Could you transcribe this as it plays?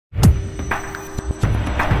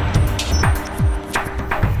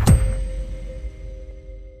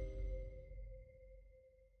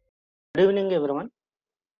Good evening, everyone.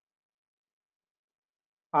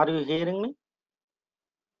 Are you hearing me?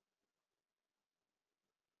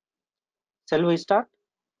 Shall we start?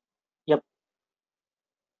 Yep.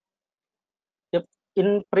 Yep.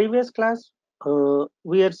 In previous class,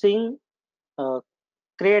 we are seeing uh,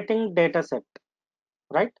 creating data set,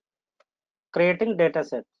 right? Creating data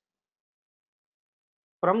set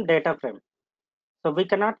from data frame. So we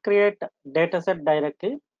cannot create data set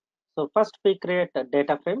directly. So first we create a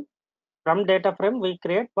data frame. From data frame, we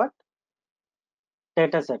create what?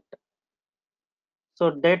 Data set.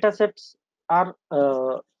 So data sets are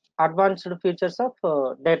advanced features of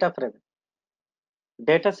data frame.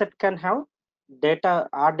 Data set can have data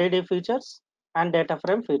RDD features and data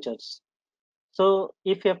frame features. So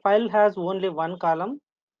if a file has only one column,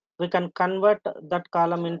 we can convert that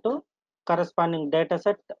column into corresponding data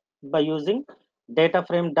set by using data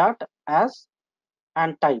frame dot as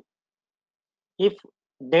and type. If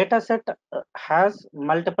data set has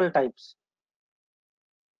multiple types,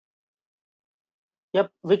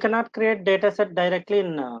 yep, we cannot create data set directly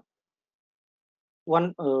in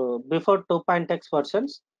one before 2.x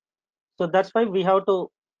versions. So that's why we have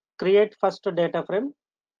to create first data frame.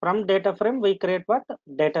 From data frame, we create what?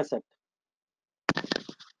 Data set.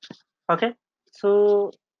 Okay.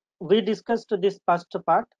 So we discussed this first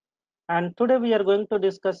part, and today we are going to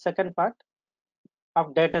discuss second part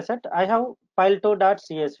of dataset. I have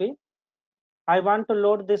file2.csv. I want to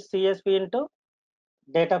load this CSV into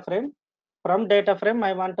data frame. From data frame,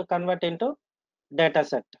 I want to convert into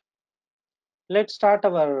dataset. Let's start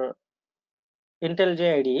our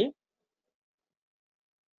IntelliJ IDE.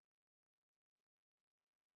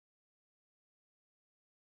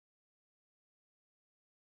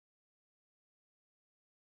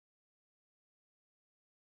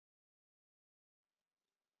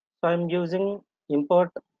 So I'm using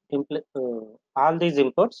import all these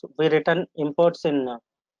imports. We return imports in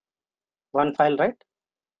one file, right?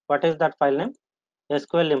 What is that file name?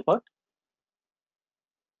 SQL import.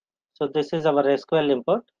 So this is our SQL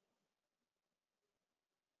import.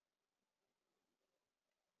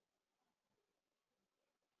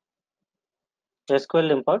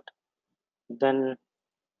 SQL import. Then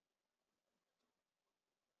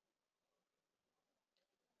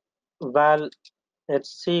val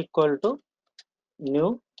hc equal to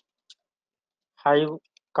new hive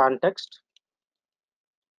context,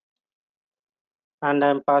 and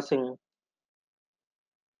I'm passing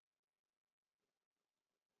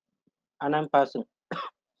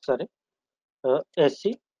sorry sc.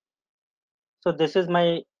 So this is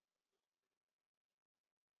my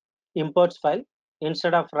imports file.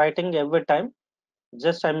 Instead of writing every time,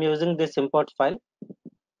 just I'm using this import file.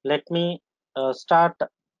 Let me start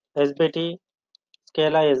sbt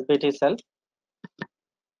scala sbt cell.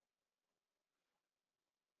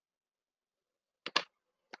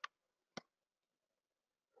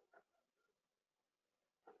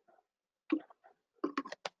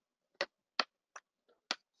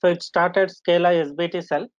 So it started scala sbt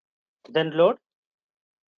cell. Then load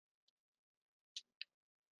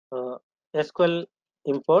sql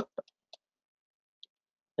import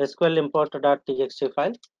import.txt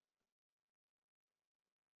file.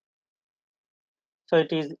 So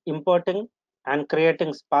it is importing and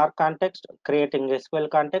creating Spark context, creating SQL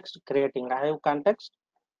context, creating Hive context.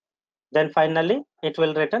 Then finally, it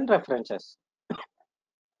will return references.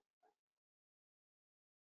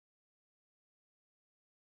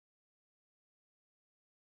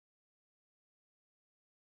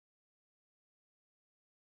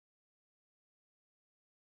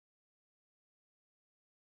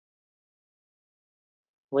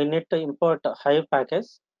 We need to import Hive package.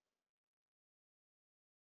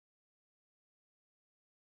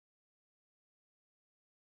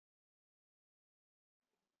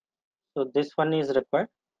 So this one is required.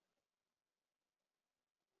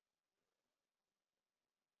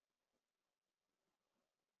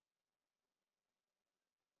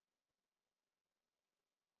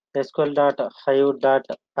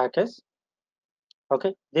 SQL.hive.package.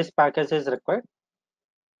 Okay, this package is required.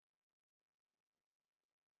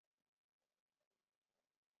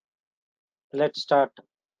 Let's start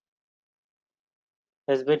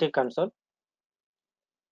SBT console.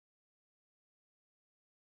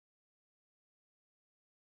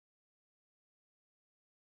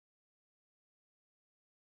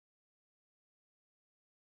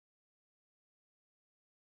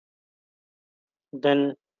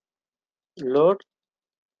 Then load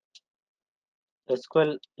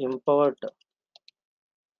SQL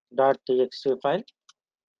import.txt file.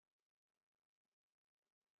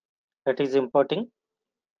 That is importing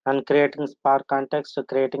and creating Spark context,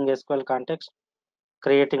 creating SQL context,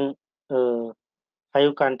 creating uh,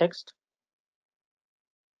 Hive context.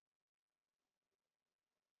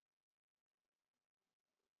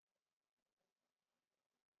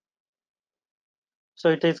 So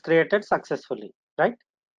it is created successfully, right?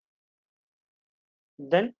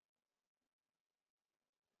 Then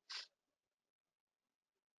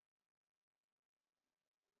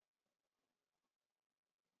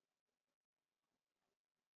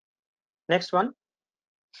next one,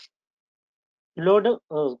 load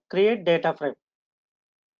create data frame.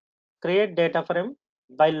 Create data frame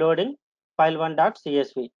by loading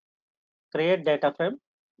file1.csv. Create data frame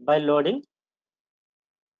by loading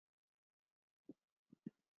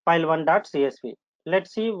file1.csv.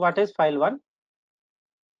 Let's see what is file1.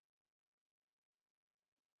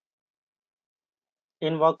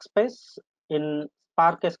 In workspace in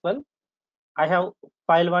Spark SQL, I have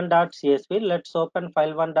file1.csv. Let's open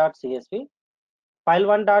file1.csv.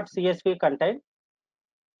 File1.csv contain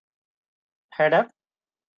header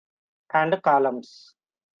and columns.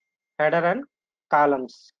 Header and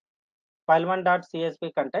columns.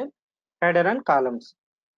 File1.csv contain header and columns.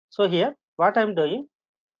 So here what I am doing,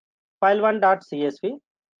 file1.csv,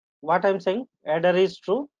 what I am saying, header is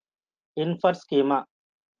true, infer schema.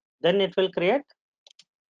 Then it will create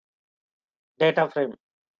data frame.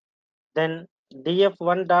 Then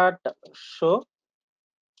df1.show.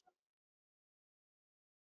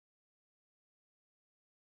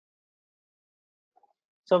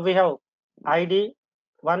 So we have ID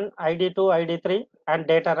 1, ID 2, ID 3 and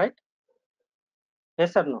data, right?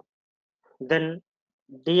 Yes or no? Then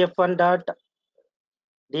df1 dot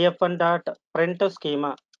print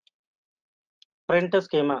schema. Print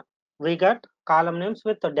schema. We got column names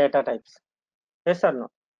with the data types. Yes or no?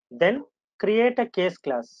 Then create a case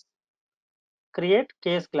class. Create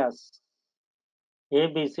case class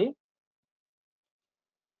ABC.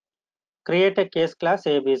 Create a case class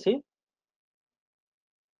ABC.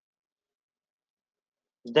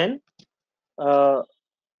 Then uh,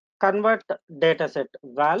 convert dataset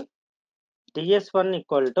val ds1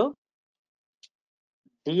 equal to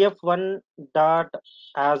df1 dot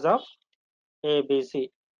as of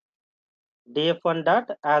ABC. df1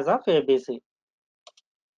 dot as of ABC.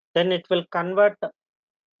 Then it will convert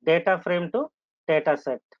data frame to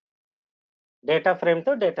dataset. Data frame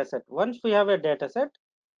to dataset. Once we have a dataset,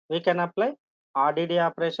 we can apply RDD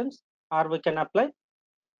operations, or we can apply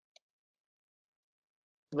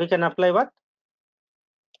what?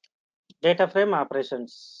 Data frame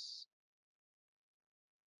operations.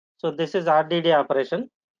 So this is RDD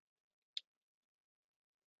operation.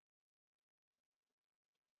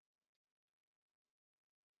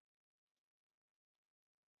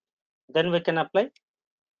 Then we can apply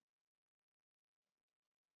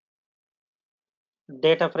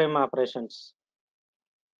data frame operations.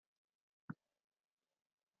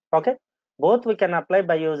 Okay, both we can apply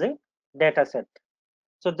by using dataset.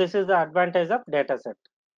 So this is the advantage of dataset.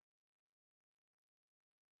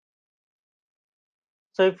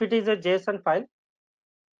 So if it is a JSON file,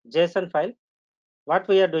 what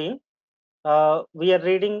we are doing, we are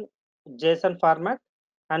reading JSON format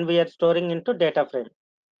and we are storing into data frame.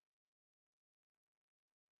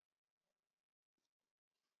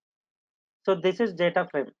 So this is data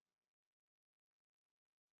frame.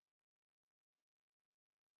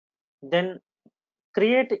 Then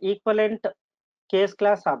create equivalent case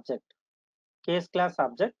class object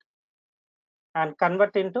and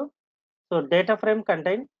convert into, so data frame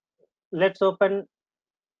contain, let's open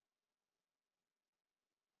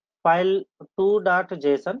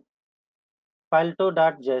file2.json.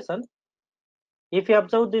 File2.json. If you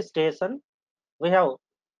observe this JSON, we have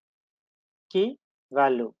key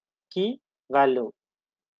value, key value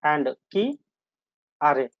and key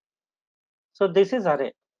array. So this is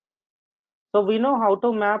array. So we know how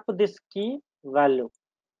to map this key value.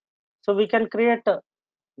 So we can create a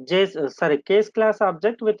case class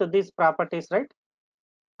object with these properties, right?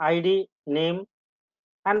 ID, name,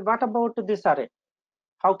 and what about this array?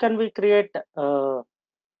 How can we create array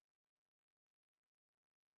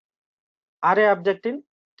object in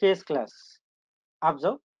case class?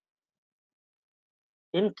 Observe,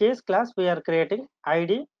 in case class we are creating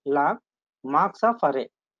ID, log, marks of array,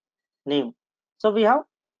 name. So we have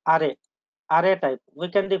array type. We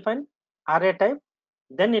can define array type.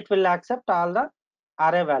 Then it will accept all the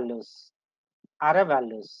array values.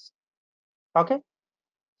 Okay.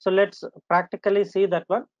 So let's practically see that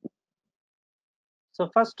one. So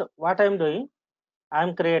first, what I am doing, I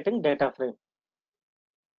am creating data frame.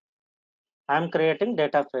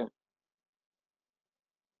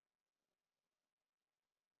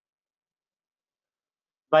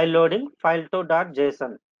 By loading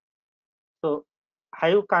file2.json. So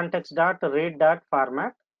hive context dot read dot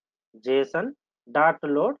format JSON dot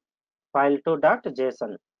load file to dot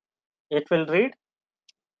JSON. It will read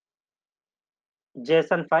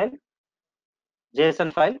JSON file,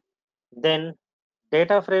 then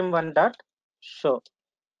data frame 1 dot show.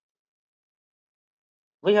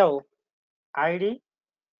 We have ID,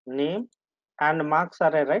 name, and marks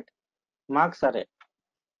array, right? Marks array.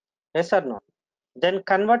 Yes or no? Then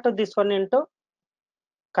convert this one into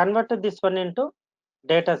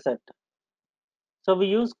data set. So we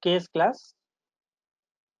use case class.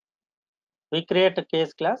 We create a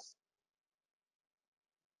case class.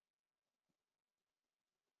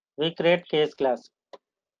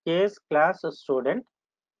 Case class student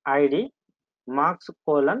ID marks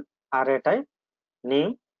colon array type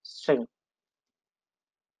name string.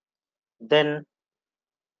 Then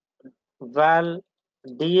val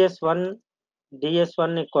ds1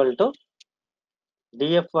 equal to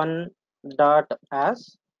df1 dot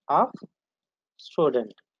as of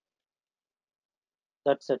student.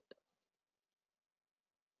 That's it.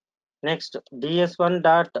 Next ds1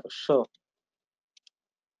 dot show,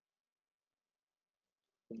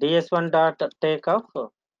 ds1 dot take of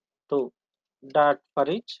 2 dot for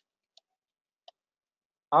each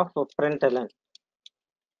of println.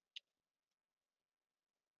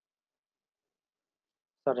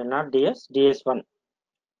 Sorry, not ds1.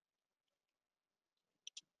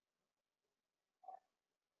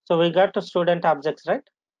 So we got to student objects, right?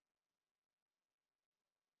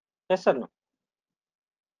 Yes or no?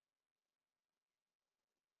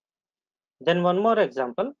 Then one more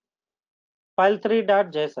example,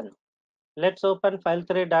 file3.json. Let's open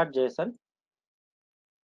file3.json.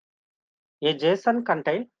 A JSON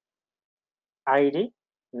contain ID,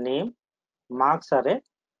 name, marks array,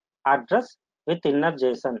 address with inner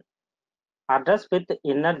JSON.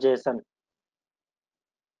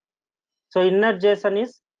 So inner JSON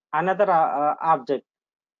is another object.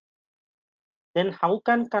 Then how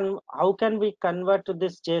can we convert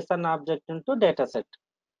this JSON object into dataset?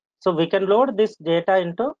 So we can load this data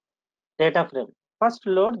into data frame. First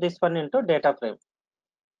load this one into data frame.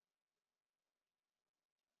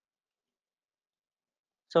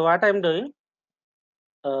 So what I'm doing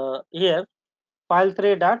here,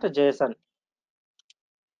 file3.json.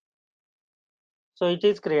 So it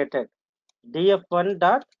is created. df1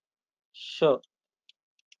 dot show.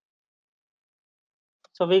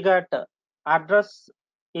 So we got address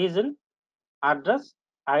is in address,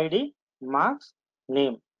 ID, marks,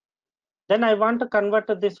 name. Then I want to convert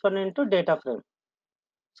this one into data frame.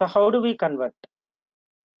 So how do we convert?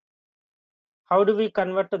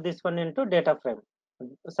 This one into data frame?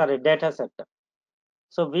 Sorry, data set.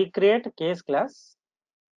 So we create case class.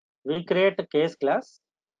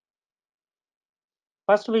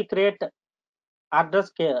 First we create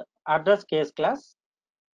address case class,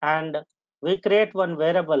 and we create one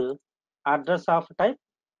variable address of type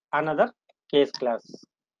another case class.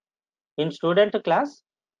 In student class,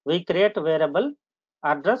 we create variable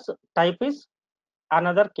address type is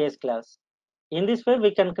another case class. In this way, we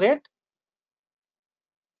can create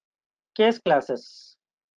case classes.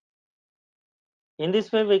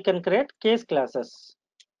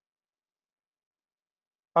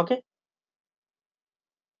 Okay.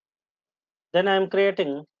 Then I am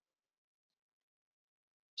creating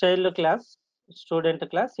child class, student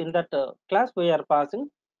class. In that class, we are passing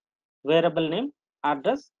variable name,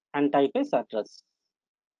 address, and type is address.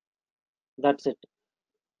 That's it.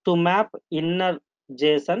 To map inner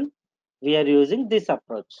JSON, we are using this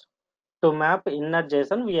approach.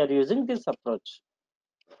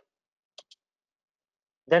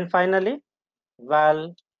 Then finally,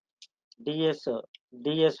 val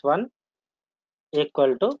ds1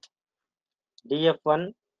 equal to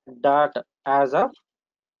df1 dot as of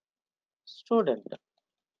student.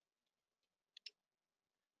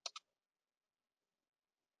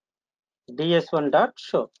 ds1 dot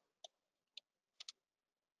show.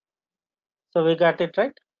 So we got it,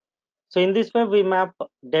 right? So in this way, we map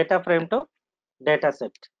data frame to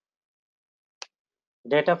dataset.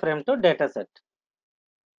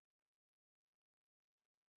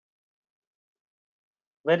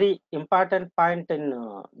 Very important point in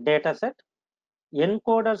dataset.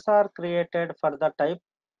 Encoders are created for the type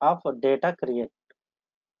of data created.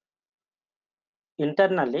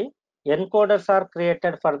 Internally, encoders are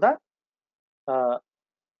created for the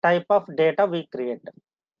type of data we create.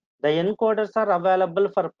 The encoders are available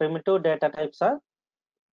for primitive data types are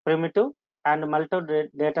primitive and multiple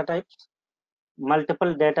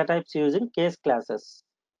data types using case classes.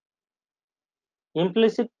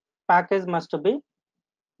 Implicit package must be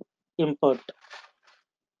import.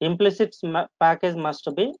 Package must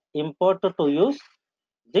be import to use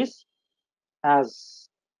this as.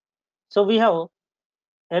 So we have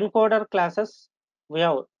encoder classes, we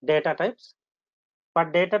have data types. For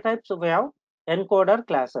data types, we have encoder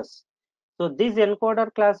classes. So these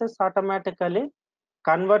encoder classes automatically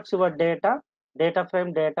converts your data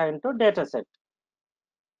frame data into data set.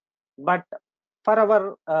 But for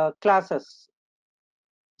our classes,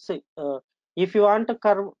 see, if you want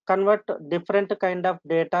to convert different kind of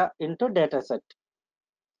data into data set,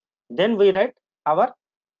 then we write our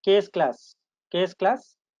case class, case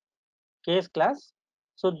class, case class.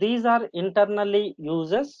 So these are internally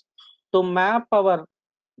uses to map our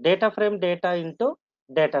data frame data into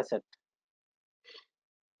data set.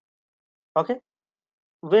 Okay,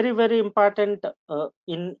 very important.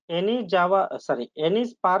 In any Java, any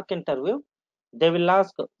Spark interview, they will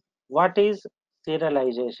ask what is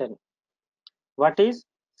serialization. What is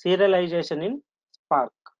serialization in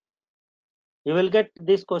Spark? You will get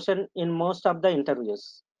this question in most of the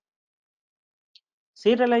interviews.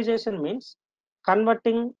 Serialization means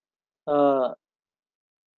converting uh,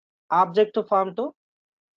 object form to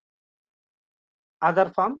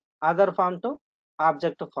other form to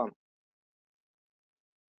object form.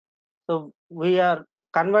 So we are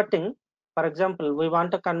converting, for example, we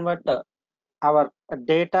want to convert our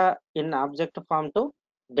data in object form to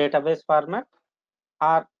database format,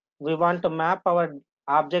 or we want to map our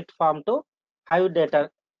object form to Hive data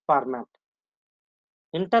format.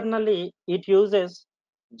 Internally, it uses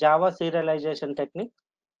Java serialization technique,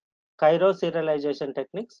 Cairo serialization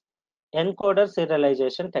techniques, encoder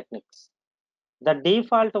serialization techniques. The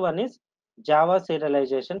default one is Java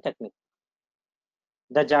serialization technique.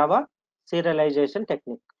 The Java serialization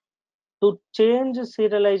technique. To change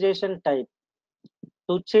serialization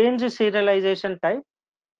type,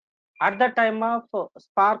 at the time of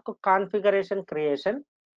Spark configuration creation,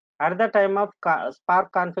 at the time of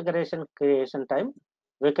Spark configuration creation time,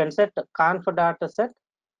 we can set conf dot set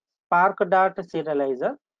spark dot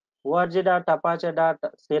serializer, org dot apache dot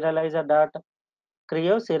serializer dot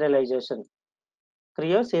creo serialization.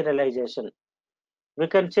 Creo serialization. We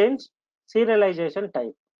can change serialization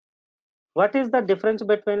type. What is the difference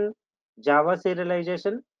between Java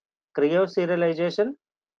serialization, Creo serialization,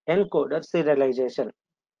 encoder serialization?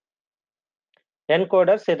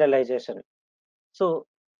 Encoder serialization. So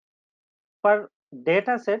for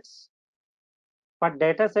data sets,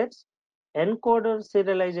 encoder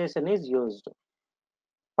serialization is used.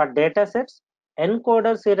 For data sets,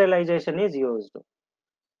 encoder serialization is used.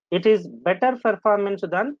 It is better performance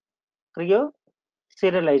than Creo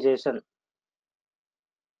serialization.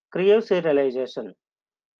 Creo serialization.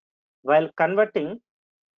 While converting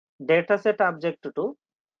dataset object to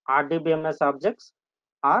RDBMS objects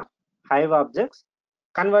or Hive objects,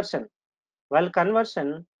 conversion. While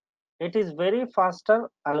conversion, it is very faster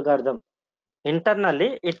algorithm.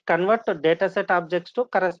 Internally, it converts dataset objects to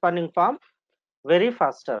corresponding form very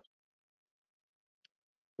faster.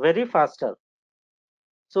 Very faster.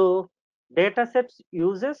 So datasets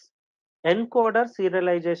uses encoder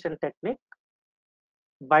serialization technique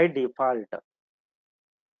by default.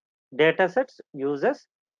 Datasets uses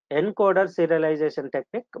encoder serialization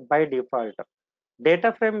technique by default.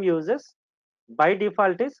 Data frame uses by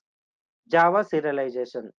default is Java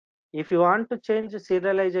serialization. If you want to change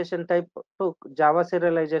serialization type to Java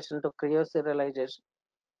serialization to Creo serialization,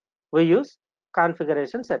 we use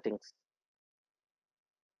configuration settings.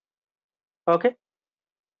 Okay.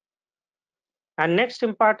 And next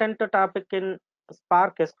important topic in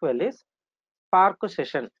Spark SQL is Spark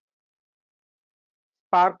session.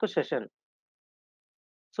 Spark session.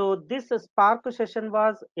 So this Spark session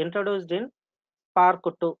was introduced in Spark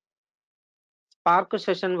 2. Spark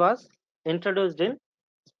session was introduced in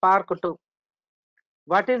Spark 2.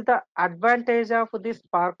 What is the advantage of this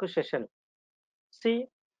Spark session? See,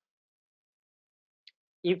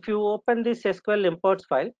 if you open this SQL imports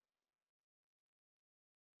file,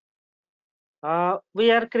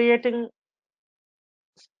 we are creating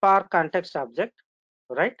Spark context object,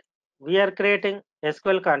 right? We are creating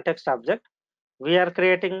SQL context object. We are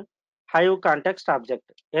creating Hive context object.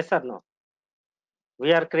 Yes or no?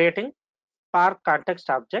 We are creating Spark context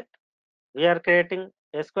object. We are creating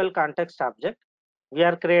SQL context object. We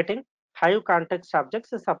are creating Hive context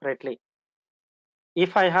objects separately.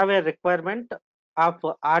 If I have a requirement of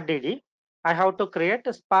RDD, I have to create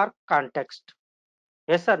a Spark context.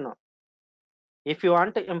 Yes or no? If you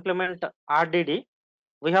want to implement RDD,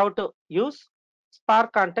 we have to use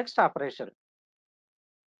Spark context operation.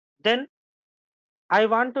 Then I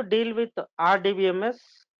want to deal with RDBMS,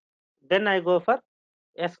 then I go for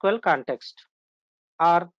SQL context.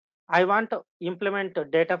 Or I want to implement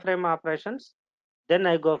data frame operations, then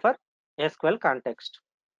I go for SQL context.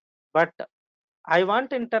 but I want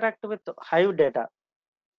to interact with Hive data.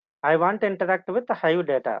 I want to interact with Hive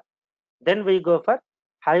data. Then we go for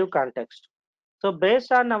Hive context. So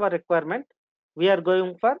based on our requirement, we are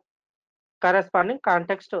going for corresponding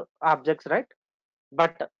context objects, right?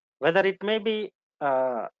 But whether it may be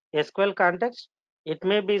SQL context, it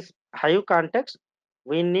may be Hive context,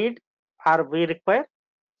 we need or we require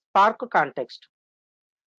Spark context.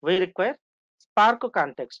 We require Spark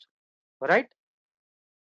context, right?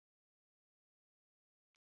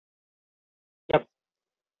 Yep.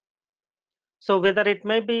 So whether it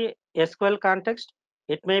may be SQL context,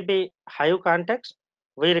 it may be Hive context,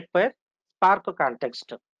 we require Spark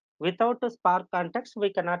context. Without a Spark context,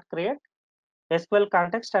 we cannot create SQL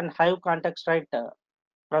context and Hive context, right,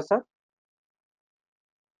 Prasad?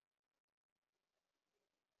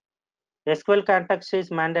 SQL context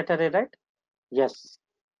is mandatory, right? Yes.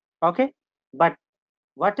 Okay. But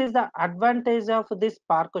what is the advantage of this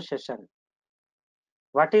Spark session?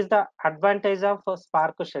 What is the advantage of a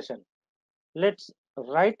Spark session? Let's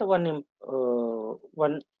write one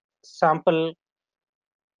sample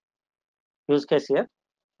use case here.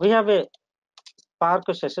 We have a Spark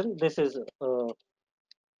session. This is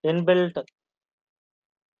inbuilt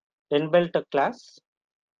inbuilt class.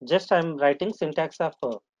 Just I'm writing syntax of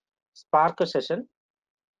Spark session.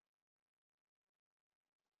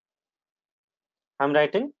 I'm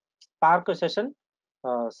writing Spark session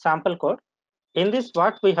sample code. In this,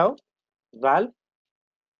 what we have val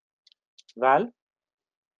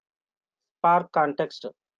spark context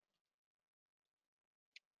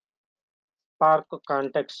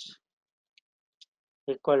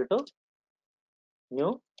equal to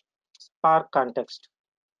new spark context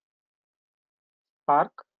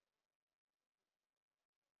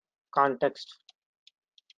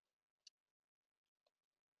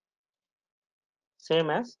same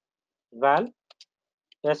as val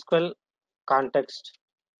SQL context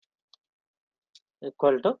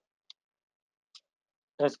equal to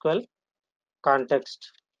SQL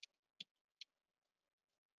context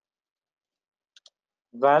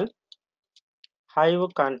val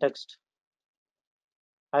hive context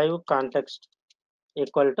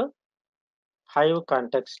equal to hive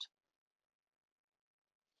context.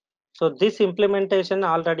 So this implementation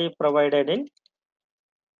already provided in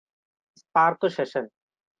Spark session.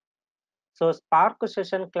 So Spark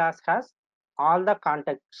session class has all the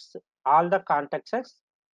contexts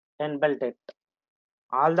inbuilt it.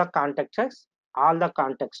 All the context.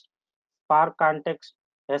 Spark context,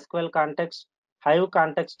 SQL context, Hive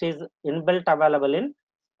context is inbuilt available in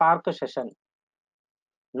Spark session.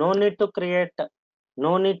 No need to create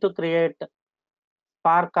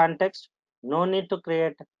Spark context, no need to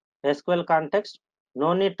create SQL context,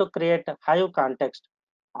 no need to create Hive context.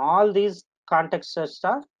 All these contexts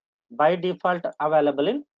are by default available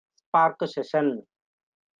in Spark session.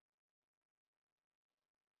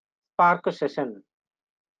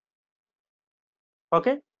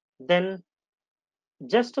 Okay, then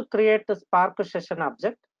just to create a Spark session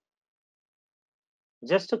object,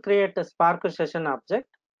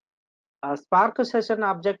 a Spark session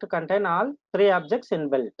object contain all three objects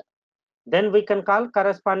inbuilt. Then we can call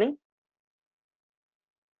corresponding.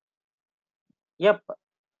 Yep,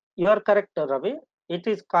 you are correct, Ravi. It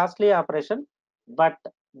is costly operation, but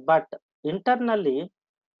internally,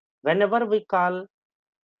 whenever we call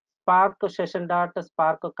Spark session dot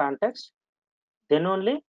Spark context, then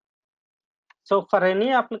only. So for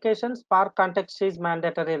any application, Spark context is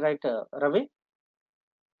mandatory, right, Ravi?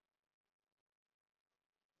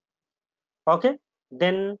 Okay.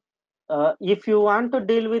 Then if you want to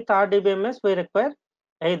deal with RDBMS, we require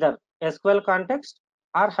either SQL context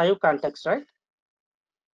or Hive context, right?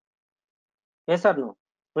 Yes or no?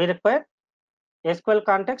 We require SQL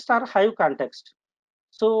context or Hive context.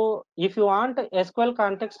 So if you want SQL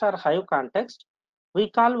context or Hive context, we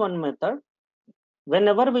call one method.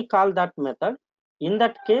 Whenever we call that method, in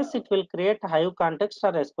that case, it will create Hive context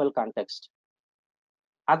or SQL context.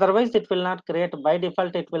 Otherwise, it will not create. By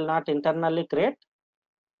default, it will not internally create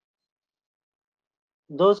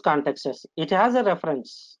those contexts. It has a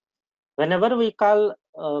reference. Whenever we call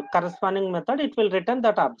corresponding method, it will return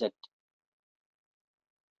that object.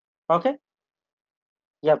 Okay.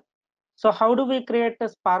 Yep. So how do we create a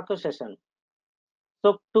Spark session?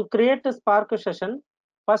 So to create a Spark session,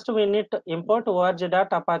 first we need to import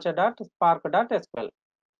org.apache.spark.sql.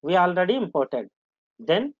 We already imported.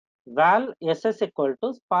 Then val ss equal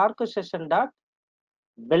to Spark session dot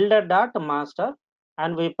builder dot master,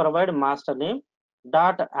 and we provide master name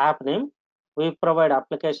dot app name. We provide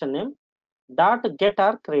application name dot get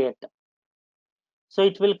or create. So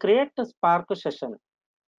it will create a Spark session.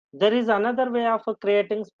 There is another way of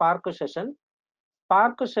creating Spark session.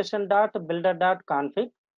 Spark session dot builder dot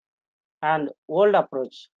config and old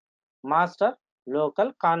approach. Master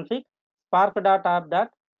local config spark dot app dot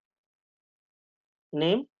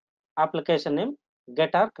name application name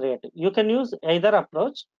get or create. You can use either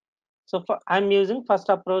approach. So I'm using first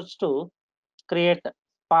approach to create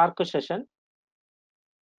Spark session.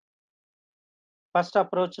 First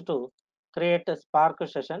approach to create a Spark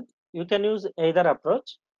session. You can use either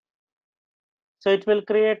approach. So it will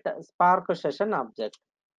create a Spark session object.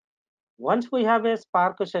 Once we have a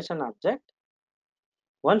Spark session object,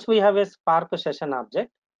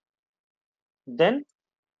 then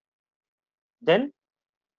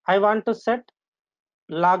I want to set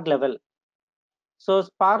log level. So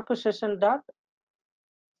Spark session dot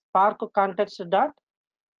Spark context dot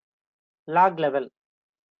log level.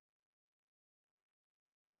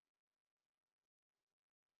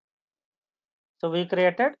 So we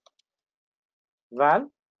created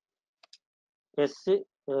val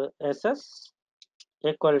ss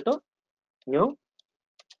equal to new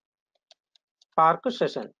Spark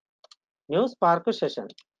session,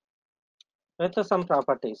 with some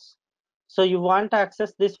properties. So you want to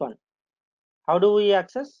access this one. How do we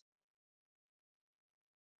access?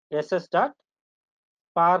 ss dot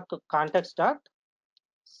Spark context dot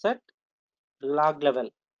set log level.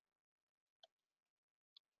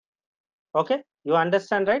 Okay, you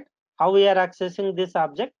understand, right? How we are accessing this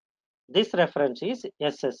object? This reference is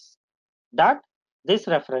ss dot this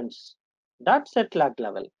reference dot set log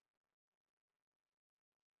level.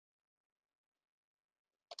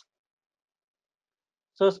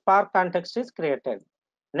 So Spark context is created.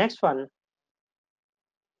 Next one,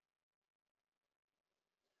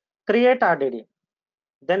 create RDD.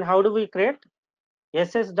 Then how do we create?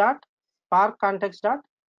 ss dot Spark context dot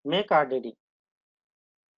make RDD.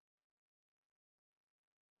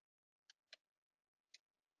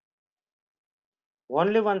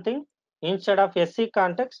 Only one thing, instead of sc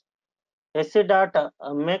context, sc dot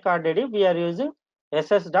make RDD, we are using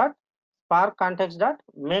ss dot Spark context dot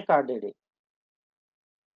make RDD.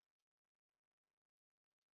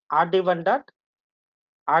 rd1 dot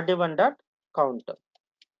count.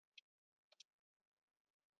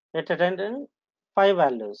 It returning 5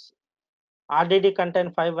 values. RDD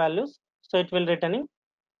contain 5 values, so it will returning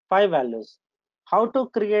 5 values. How to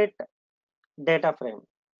create data frame?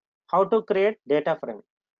 How to create data frame?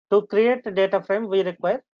 To create data frame, we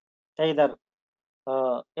require either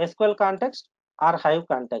SQL context or Hive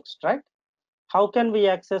context, right? How can we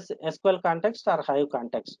access SQL context or Hive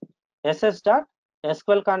context? ss dot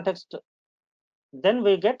SQL context, then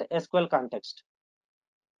we get SQL context.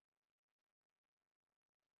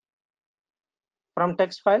 From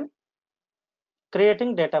text file,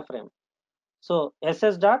 creating data frame. So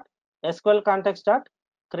ss dot SQL context dot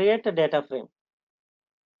create a data frame.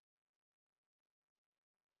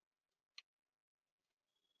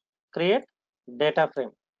 Create data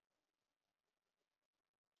frame.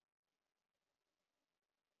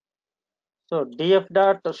 So df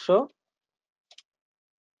dot show,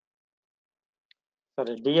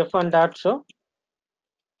 df1 dot show,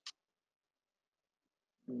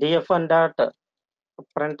 df1 dot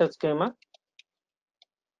print schema.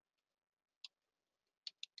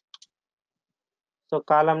 So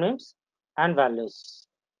column names and values.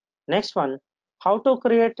 Next one, how to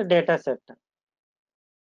create a data set.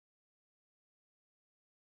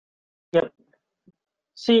 Yep.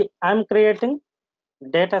 See, I'm creating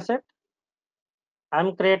data set.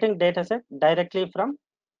 I'm creating data set directly from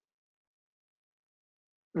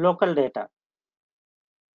local data.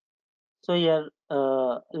 So here,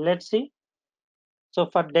 let's see. So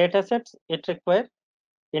for data sets, it requires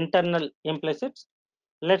internal implicits.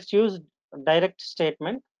 Let's use direct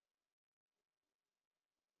statement.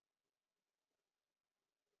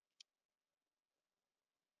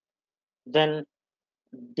 Then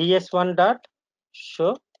ds1 dot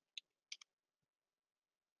show,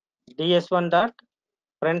 ds1 dot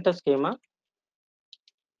print schema,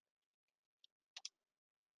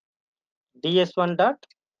 ds1 dot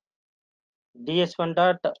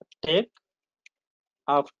take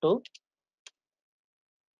of 2.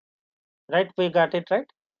 Right, we got it, right?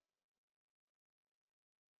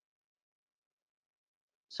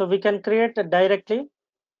 So we can create directly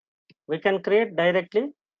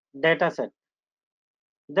data set.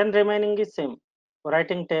 Then remaining is same,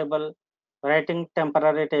 writing table, writing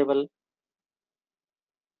temporary table.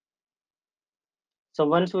 So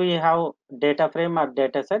once we have data frame or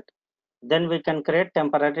data set, then we can create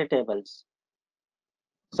temporary tables.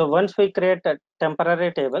 So once we create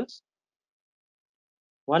temporary tables,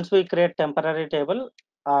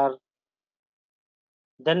 or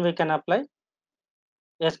then we can apply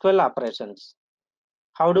SQL operations.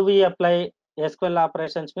 How do we apply SQL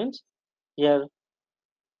operations means, here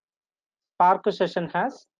Spark session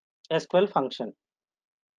has SQL function.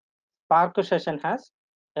 Spark session has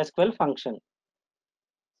SQL function.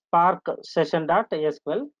 Spark session dot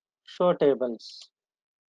SQL show tables.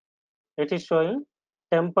 It is showing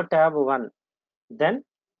temp tab 1. Then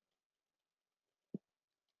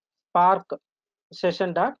Spark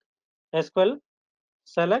session dot SQL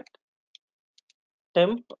select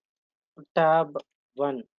temp tab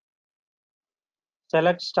 1.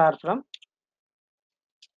 Select star from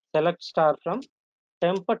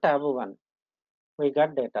temp tab 1. We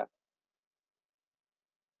got data.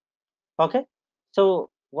 Okay. So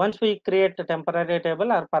once we create a temporary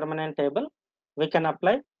table or permanent table, we can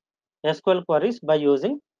apply SQL queries by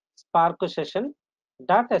using Spark session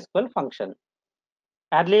dot SQL function.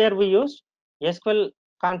 Earlier we used SQL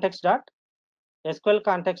context dot SQL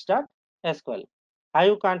context dot SQL,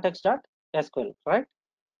 Hive context dot SQL, right?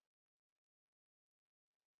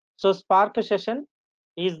 So Spark session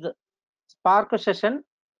is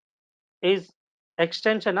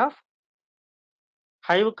extension of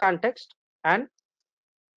Hive context and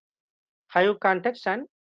SQL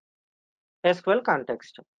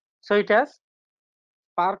context. So it has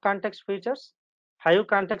Spark context features, Hive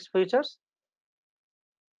context features.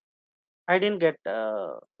 I didn't get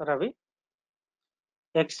Ravi.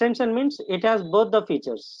 Extension means it has both the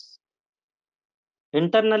features.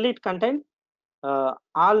 Internally, it contains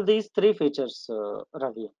all these three features,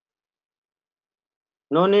 Ravi.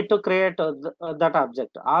 No need to create that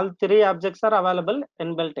object. All three objects are available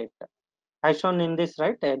in built it. I shown in this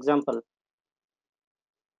right example.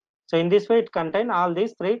 So in this way, it contains all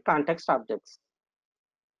these three context objects.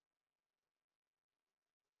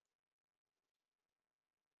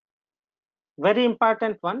 Very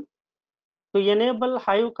important one, to enable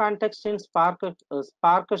Hive context in Spark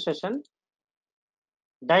session.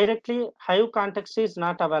 Directly Hive context is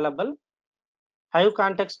not available. Hive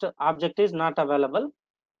context object is not available.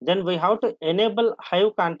 Then we have to enable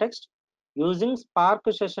Hive context using Spark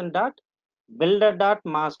session dot builder dot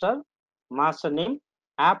master name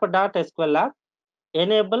app dot SQL app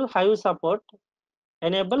enable Hive support.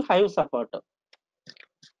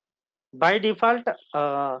 By default,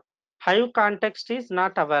 Hive context is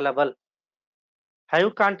not available.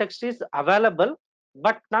 Hive context is available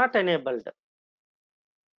but not enabled.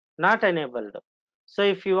 So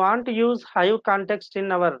if you want to use Hive context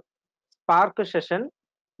in our Spark session,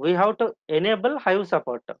 we have to enable Hive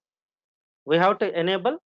support.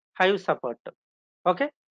 Okay.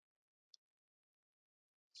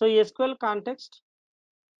 So SQL context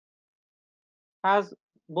has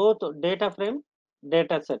both Dataframe,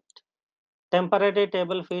 Dataset, temporary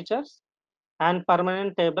table features and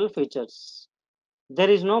permanent table features. There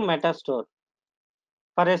is no meta store.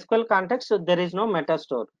 For SQL context, there is no meta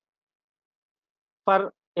store.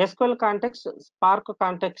 For SQL context, Spark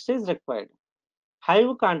context is required.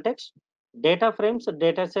 Hive context, data frames,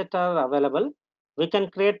 dataset are available. We can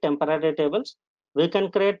create temporary tables. We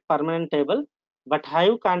can create permanent table, but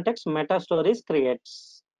Hive context meta stories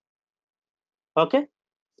creates. Okay.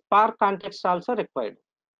 Spark context also required.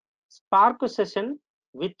 Spark session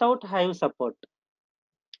without Hive support.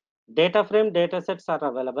 Data frame datasets are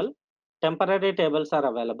available. Temporary tables are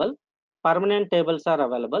available. Permanent tables are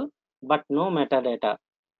available, but no metadata.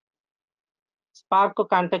 Spark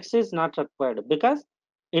context is not required because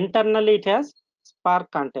internally it has Spark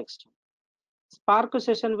context. Spark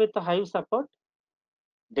session with Hive support,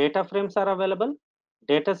 data frames are available,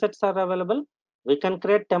 data sets are available. We can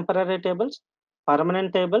create temporary tables,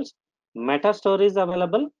 permanent tables, meta stories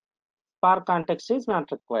available. Spark context is not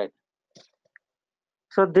required.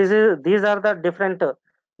 So these are the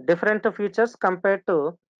different features compared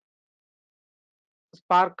to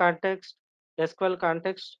Spark context, SQL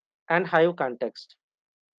context, and Hive context.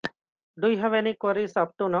 Do you have any queries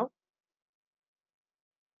up to now?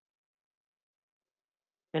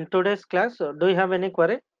 In today's class, do you have any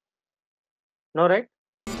query? No, right?